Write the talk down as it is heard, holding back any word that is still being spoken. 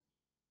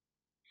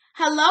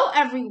Hello,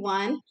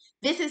 everyone.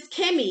 This is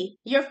Kimmy,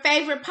 your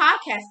favorite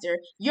podcaster,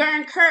 your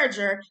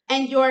encourager,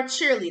 and your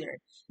cheerleader.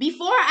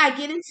 Before I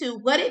get into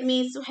what it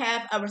means to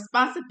have a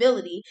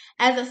responsibility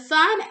as a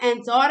son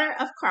and daughter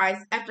of Christ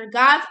after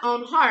God's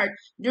own heart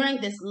during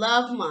this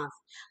love month,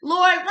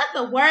 Lord, let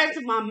the words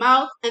of my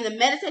mouth and the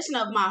meditation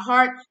of my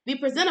heart be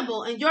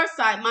presentable in your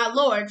sight, my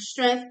Lord,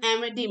 strength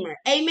and redeemer.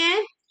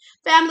 Amen.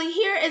 Family,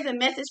 here is a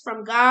message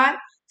from God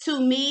to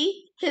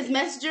me, his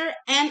messenger,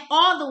 and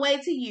all the way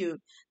to you.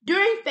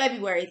 During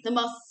February, the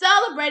most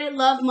celebrated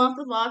love month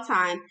of all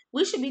time,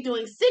 we should be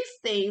doing 6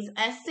 things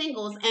as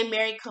singles and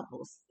married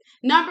couples.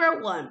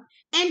 Number 1,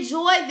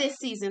 enjoy this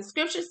season.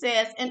 Scripture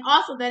says, and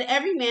also that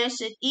every man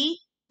should eat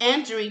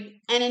and drink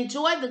and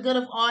enjoy the good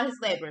of all his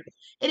labor.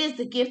 It is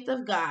the gift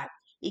of God.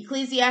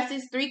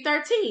 Ecclesiastes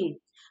 3:13.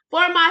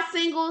 For my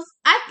singles,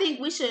 I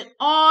think we should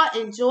all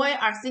enjoy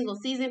our single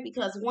season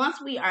because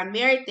once we are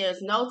married,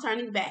 there's no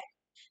turning back.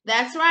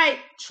 That's right,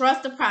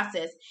 trust the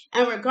process.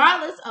 And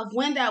regardless of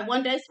when that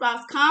one day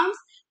spouse comes,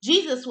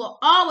 Jesus will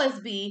always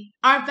be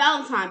our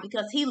Valentine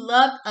because he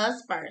loved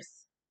us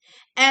first.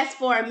 As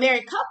for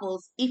married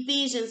couples,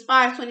 Ephesians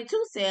 5:22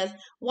 says,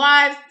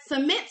 wives,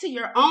 submit to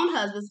your own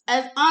husbands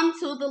as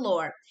unto the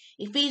Lord.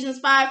 Ephesians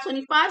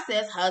 5:25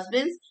 says,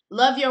 husbands,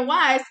 love your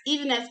wives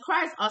even as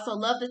Christ also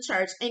loved the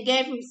church and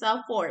gave himself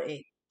for it.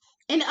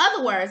 In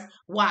other words,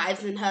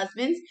 wives and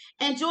husbands,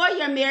 enjoy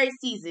your married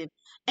season.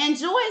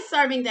 Enjoy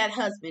serving that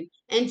husband.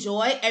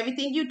 Enjoy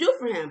everything you do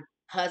for him.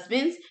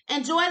 Husbands,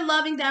 enjoy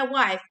loving that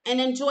wife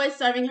and enjoy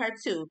serving her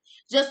too.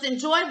 Just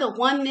enjoy the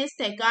oneness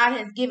that God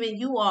has given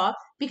you all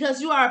because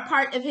you are a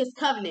part of his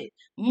covenant,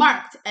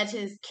 marked as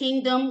his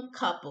kingdom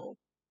couple.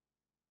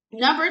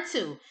 Number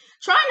 2,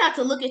 try not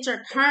to look at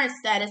your current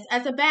status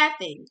as a bad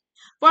thing.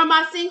 For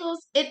my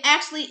singles, it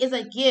actually is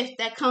a gift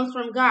that comes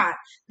from God.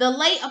 The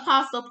late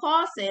Apostle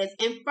Paul says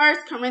in 1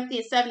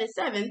 Corinthians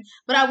 7:7,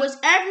 but I wish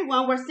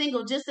everyone were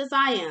single just as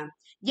I am.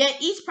 Yet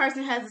each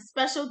person has a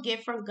special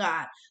gift from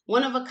God,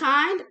 one of a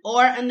kind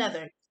or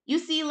another. You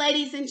see,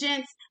 ladies and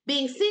gents,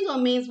 being single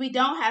means we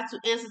don't have to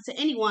answer to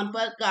anyone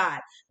but God.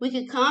 We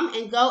can come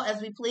and go as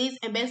we please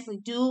and basically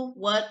do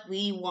what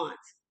we want.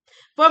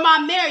 For my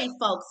married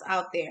folks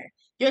out there,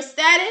 your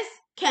status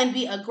can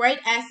be a great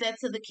asset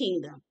to the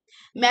kingdom.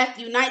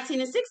 Matthew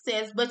 19:6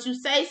 says, but you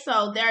say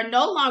so, there are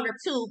no longer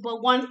two,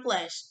 but one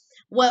flesh.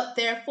 What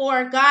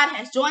therefore God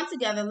has joined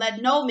together,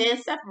 let no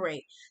man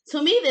separate.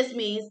 To me, this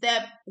means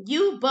that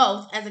you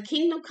both, as a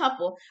kingdom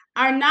couple,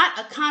 are not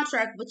a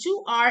contract, but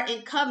you are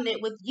in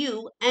covenant with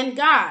you and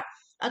God.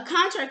 A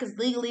contract is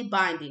legally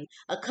binding.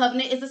 A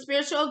covenant is a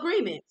spiritual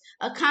agreement.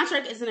 A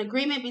contract is an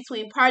agreement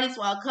between parties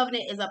while a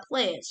covenant is a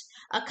pledge.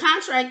 A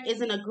contract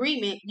is an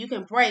agreement you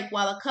can break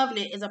while a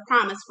covenant is a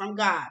promise from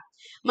God.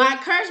 My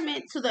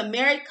encouragement to the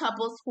married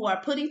couples who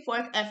are putting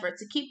forth effort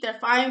to keep their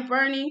fire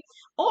burning,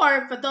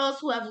 or for those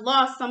who have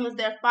lost some of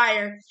their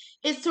fire,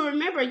 is to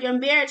remember your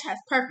marriage has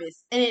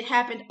purpose, and it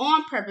happened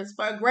on purpose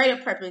for a greater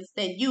purpose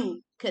than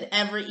you could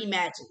ever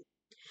imagine.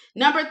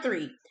 Number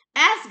 3,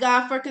 ask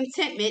God for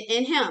contentment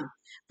in him.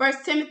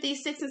 1 Timothy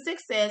 6:6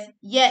 says,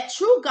 yet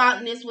true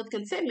godliness with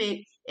contentment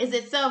is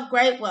itself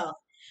great wealth.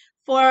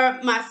 For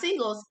my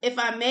singles, if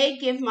I may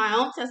give my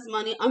own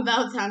testimony on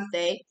Valentine's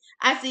Day,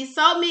 I see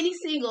so many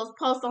singles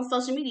post on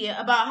social media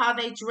about how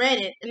they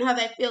dread it and how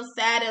they feel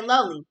sad and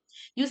lonely.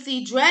 You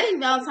see, dreading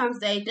Valentine's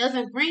Day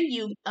doesn't bring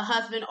you a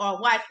husband or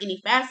a wife any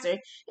faster.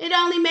 It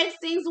only makes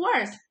things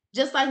worse.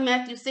 Just like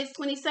Matthew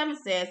 6:27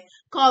 says,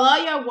 call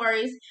all your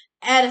worries,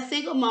 add a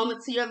single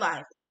moment to your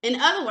life. In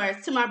other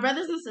words, to my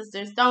brothers and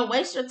sisters, don't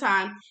waste your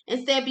time.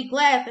 Instead, be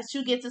glad that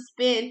you get to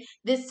spend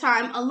this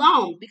time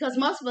alone because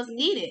most of us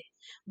need it.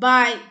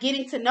 By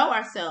getting to know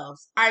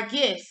ourselves, our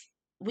gifts,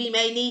 we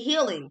may need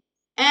healing,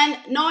 and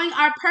knowing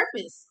our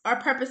purpose. Our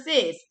purpose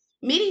is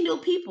meeting new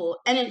people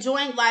and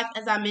enjoying life,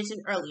 as I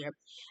mentioned earlier.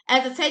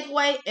 As a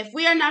takeaway, if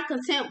we are not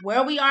content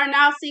where we are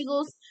now,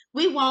 singles,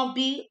 we won't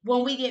be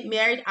when we get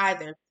married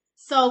either.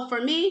 So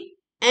for me,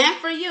 and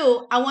for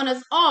you, I want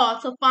us all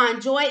to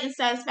find joy and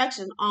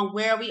satisfaction on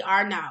where we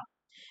are now.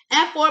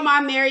 And for my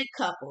married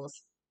couples,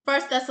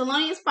 1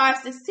 Thessalonians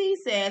 5:16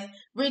 says,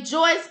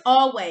 rejoice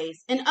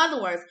always. In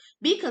other words,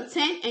 be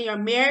content in your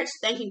marriage,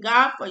 thanking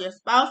God for your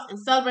spouse and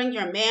celebrating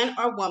your man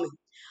or woman.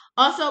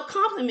 Also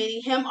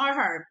complimenting him or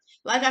her.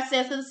 Like I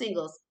said to the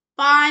singles,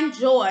 find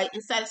joy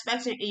and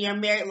satisfaction in your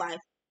married life.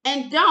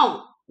 And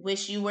don't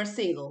wish you were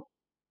single.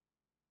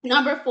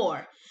 Number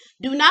 4,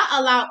 do not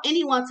allow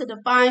anyone to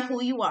define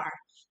who you are.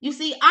 You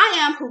see, I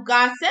am who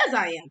God says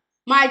I am.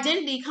 My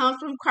identity comes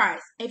from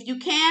Christ. If you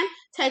can,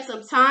 take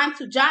some time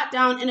to jot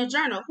down in a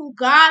journal who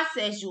God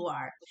says you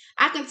are.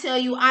 I can tell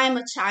you I am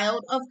a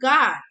child of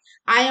God.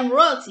 I am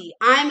royalty.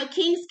 I am a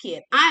king's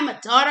kid. I am a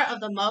daughter of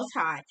the Most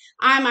High.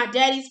 I am my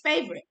daddy's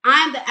favorite.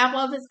 I am the apple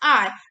of his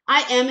eye.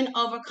 I am an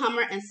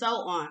overcomer, and so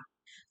on.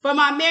 For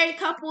my married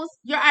couples,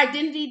 your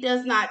identity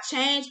does not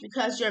change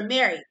because you're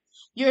married.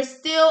 You're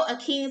still a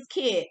king's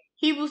kid.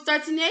 Hebrews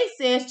 13:8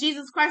 says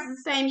Jesus Christ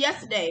is the same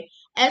yesterday,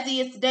 as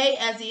he is today,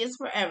 as he is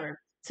forever.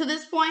 To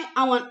this point,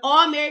 I want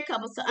all married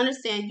couples to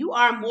understand you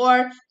are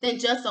more than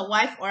just a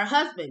wife or a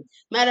husband.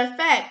 Matter of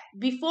fact,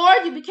 before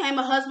you became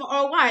a husband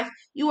or a wife,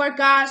 you were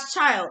God's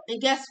child. And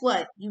guess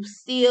what? You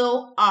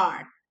still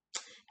are.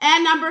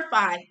 And number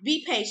 5,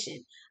 be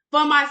patient.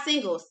 For my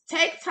singles,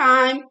 take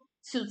time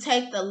to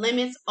take the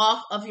limits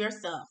off of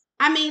yourself.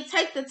 I mean,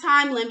 take the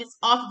time limits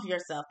off of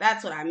yourself.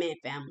 That's what I meant,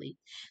 family.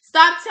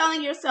 Stop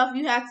telling yourself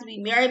you have to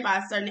be married by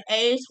a certain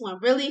age when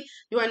really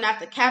you are not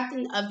the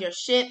captain of your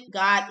ship.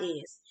 God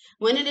is.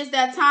 When it is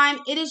that time,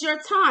 it is your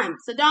time.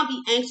 So don't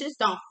be anxious,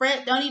 don't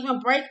fret, don't even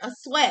break a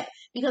sweat.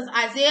 Because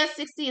Isaiah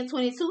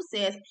 60:22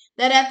 says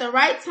that at the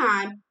right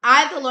time,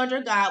 I, the Lord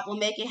your God, will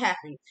make it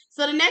happen.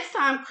 So the next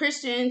time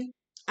Christmas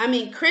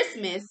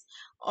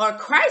or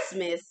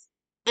Christmas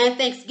and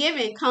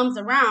Thanksgiving comes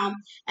around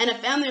and a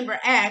family member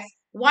asks,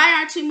 why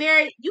aren't you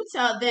married? You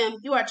tell them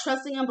you are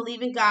trusting and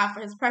believing God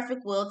for his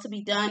perfect will to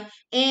be done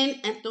in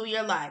and through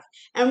your life.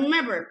 And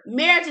remember,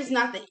 marriage is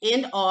not the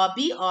end all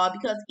be all,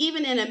 because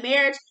even in a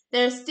marriage,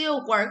 there's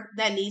still work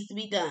that needs to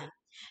be done.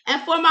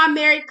 And for my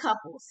married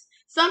couples,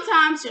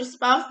 sometimes your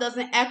spouse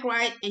doesn't act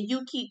right and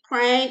you keep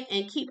praying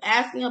and keep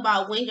asking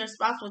about when your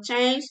spouse will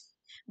change.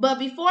 But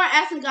before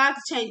asking God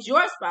to change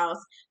your spouse,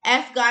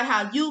 ask God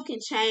how you can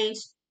change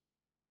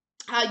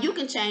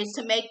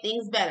to make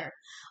things better.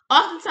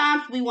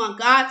 Oftentimes, we want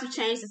God to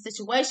change the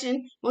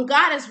situation when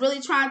God is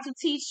really trying to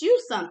teach you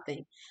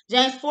something.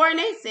 James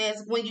 4:8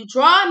 says, when you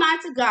draw nigh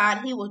to God,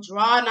 he will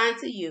draw nigh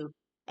to you.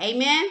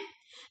 Amen?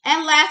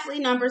 And lastly,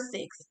 number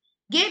 6,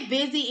 get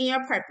busy in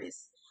your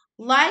purpose.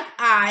 Like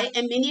I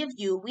and many of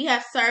you, we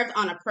have served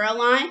on a prayer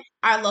line,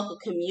 our local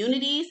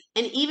communities,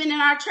 and even in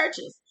our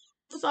churches.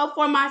 So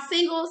for my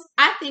singles,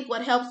 I think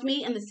what helps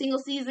me in the single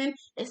season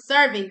is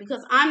serving,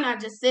 because I'm not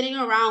just sitting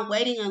around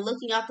waiting and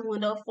looking out the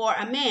window for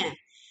a man.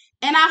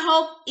 And I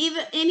hope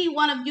either any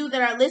one of you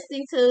that are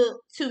listening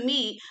to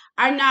me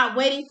are not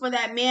waiting for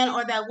that man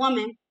or that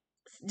woman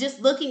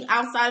just looking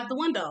outside of the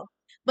window,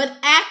 but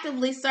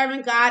actively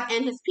serving God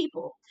and his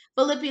people.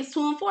 Philippians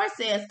 2:4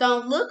 says,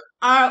 don't look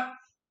out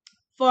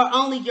for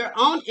only your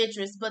own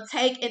interest, but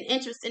take an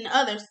interest in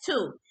others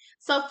too.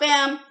 So,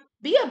 fam,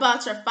 be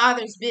about your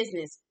father's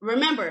business.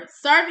 Remember,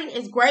 serving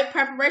is great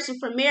preparation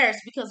for marriage,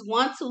 because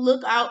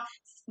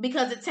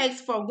it takes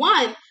for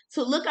one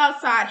to look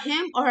outside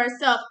him or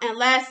herself. And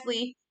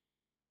lastly,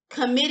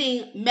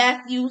 committing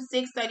Matthew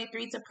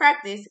 6:33 to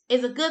practice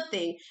is a good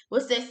thing,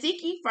 which says,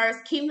 seek ye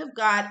first kingdom of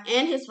God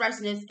and his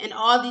righteousness, and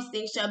all these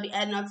things shall be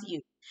added unto you.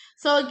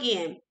 So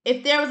again,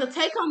 if there was a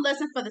take-home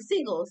lesson for the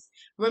singles,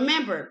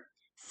 remember,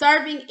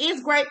 serving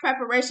is great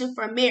preparation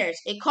for marriage.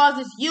 It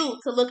causes you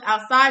to look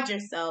outside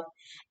yourself.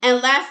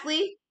 And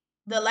lastly,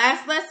 the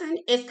last lesson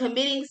is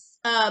committing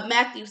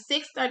Matthew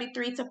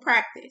 6:33 to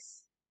practice.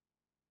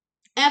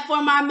 And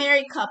for my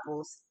married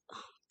couples,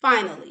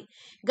 finally,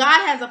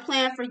 God has a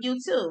plan for you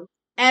too,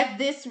 as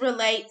this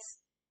relates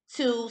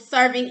to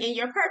serving in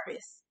your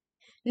purpose.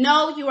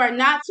 No, you are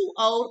not too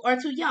old or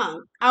too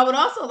young. I would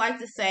also like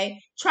to say,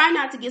 try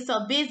not to get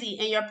so busy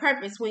in your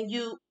purpose where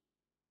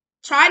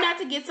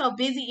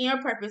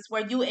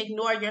you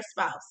ignore your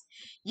spouse.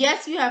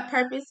 Yes, you have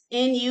purpose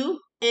in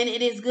you and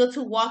it is good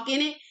to walk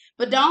in it,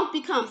 but don't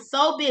become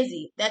so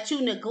busy that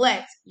you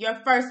neglect your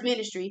first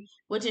ministry,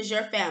 which is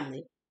your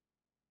family.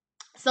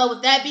 So,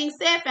 with that being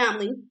said,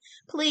 family,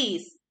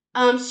 please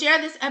share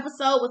this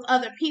episode with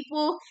other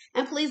people,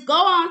 and please go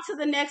on to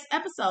the next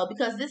episode,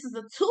 because this is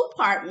a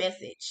 2-part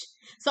message.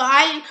 So,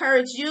 I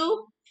encourage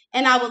you,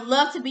 and I would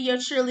love to be your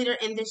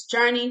cheerleader in this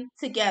journey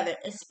together,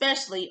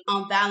 especially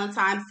on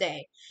Valentine's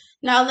Day.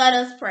 Now, let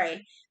us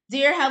pray.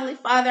 Dear Heavenly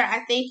Father,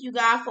 I thank you,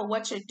 God, for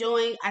what you're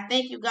doing. I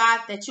thank you,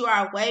 God, that you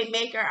are a way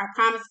maker, our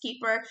promise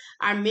keeper,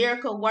 our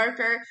miracle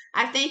worker.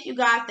 I thank you,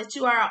 God, that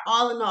you are our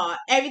all in all.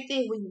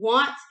 Everything we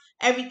want,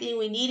 everything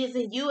we need is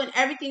in you, and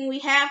everything we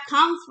have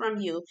comes from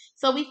you.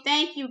 So we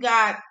thank you,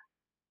 God,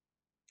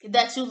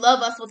 that you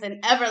love us with an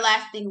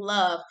everlasting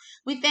love.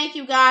 We thank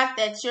you, God,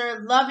 that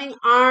your loving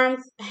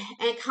arms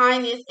and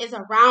kindness is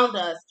around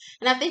us.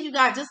 And I thank you,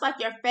 God, just like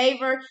your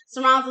favor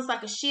surrounds us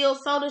like a shield,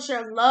 so does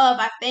your love.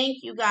 I thank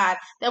you, God,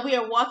 that we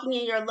are walking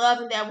in your love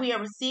and that we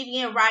are receiving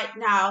it right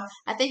now.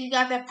 I thank you,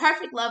 God, that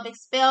perfect love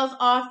expels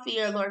all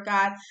fear, Lord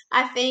God.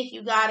 I thank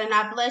you, God, and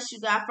I bless you,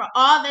 God, for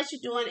all that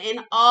you're doing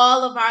in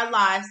all of our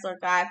lives, Lord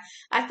God.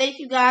 I thank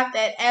you, God,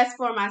 that as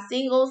for my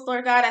singles,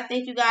 Lord God, I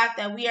thank you, God,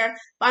 that we are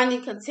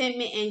finding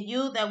contentment in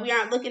you, that we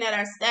aren't looking at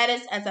our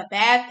status as a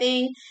bad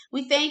thing.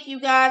 We thank you,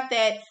 God,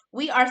 that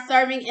we are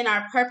serving in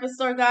our purpose,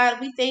 Lord God.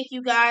 We thank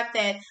you, God,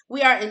 that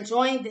we are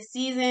enjoying the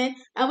season.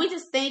 And we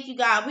just thank you,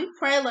 God. We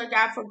pray, Lord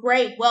God, for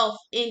great wealth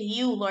in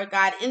you, Lord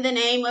God, in the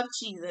name of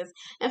Jesus.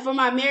 And for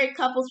my married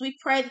couples, we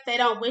pray that they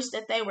don't wish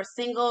that they were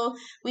single.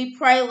 We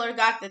pray, Lord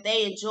God, that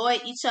they enjoy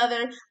each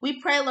other. We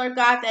pray, Lord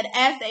God, that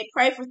as they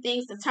pray for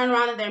things to turn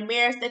around in their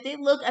marriage, that they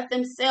look at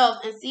themselves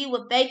and see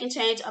what they can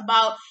change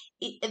about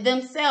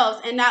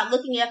themselves and not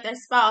looking at their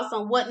spouse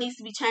on what needs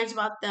to be changed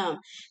about them.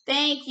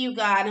 Thank you,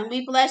 God, and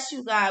we bless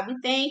you, God. We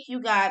thank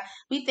you, God.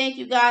 We thank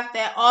you, God,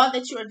 that all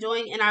that you are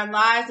doing in our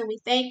lives, and we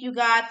thank you,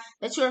 God,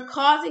 that you are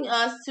causing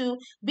us to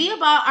be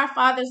about our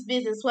Father's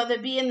business, whether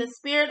it be in the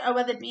spirit or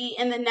whether it be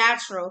in the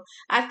natural.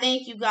 I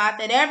thank you, God,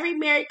 that every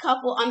married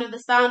couple under the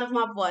sound of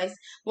my voice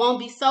won't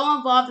be so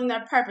involved in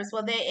their purpose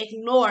where they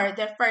ignore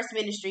their first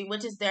ministry,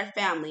 which is their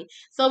family.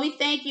 So we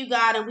thank you,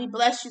 God, and we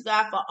bless you,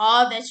 God, for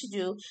all that you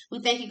do.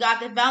 We thank you, God,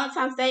 that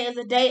Valentine's Day is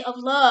a day of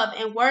love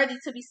and worthy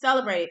to be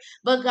celebrated.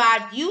 But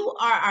God, you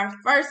are our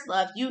first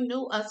love. You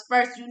knew us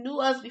first. You knew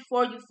us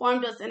before you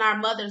formed us in our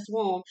mother's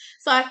womb.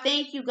 So I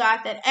thank you, God,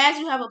 that as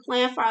you have a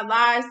plan for our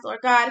lives, Lord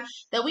God,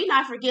 that we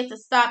not forget to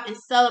stop and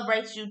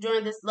celebrate you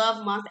during this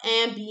love month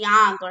and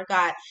beyond, Lord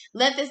God.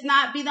 Let this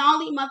not be the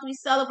only month we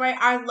celebrate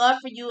our love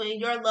for you and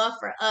your love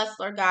for us,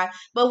 Lord God,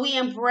 but we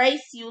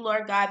embrace you,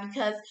 Lord God,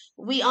 because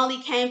we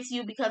only came to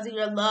you because of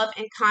your love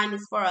and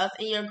kindness for us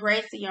and your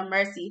grace and your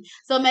mercy.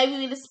 So may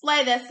we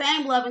display that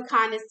same love and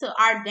kindness to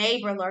our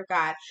neighbor, Lord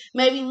God.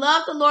 May we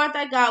love the Lord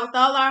thy God with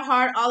all our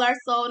heart, all our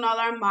soul, and all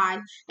our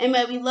mind. And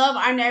may we love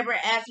our neighbor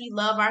as we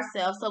love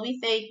ourselves. So we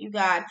thank you,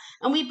 God.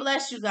 And we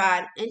bless you,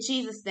 God. In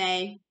Jesus'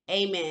 name,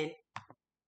 amen.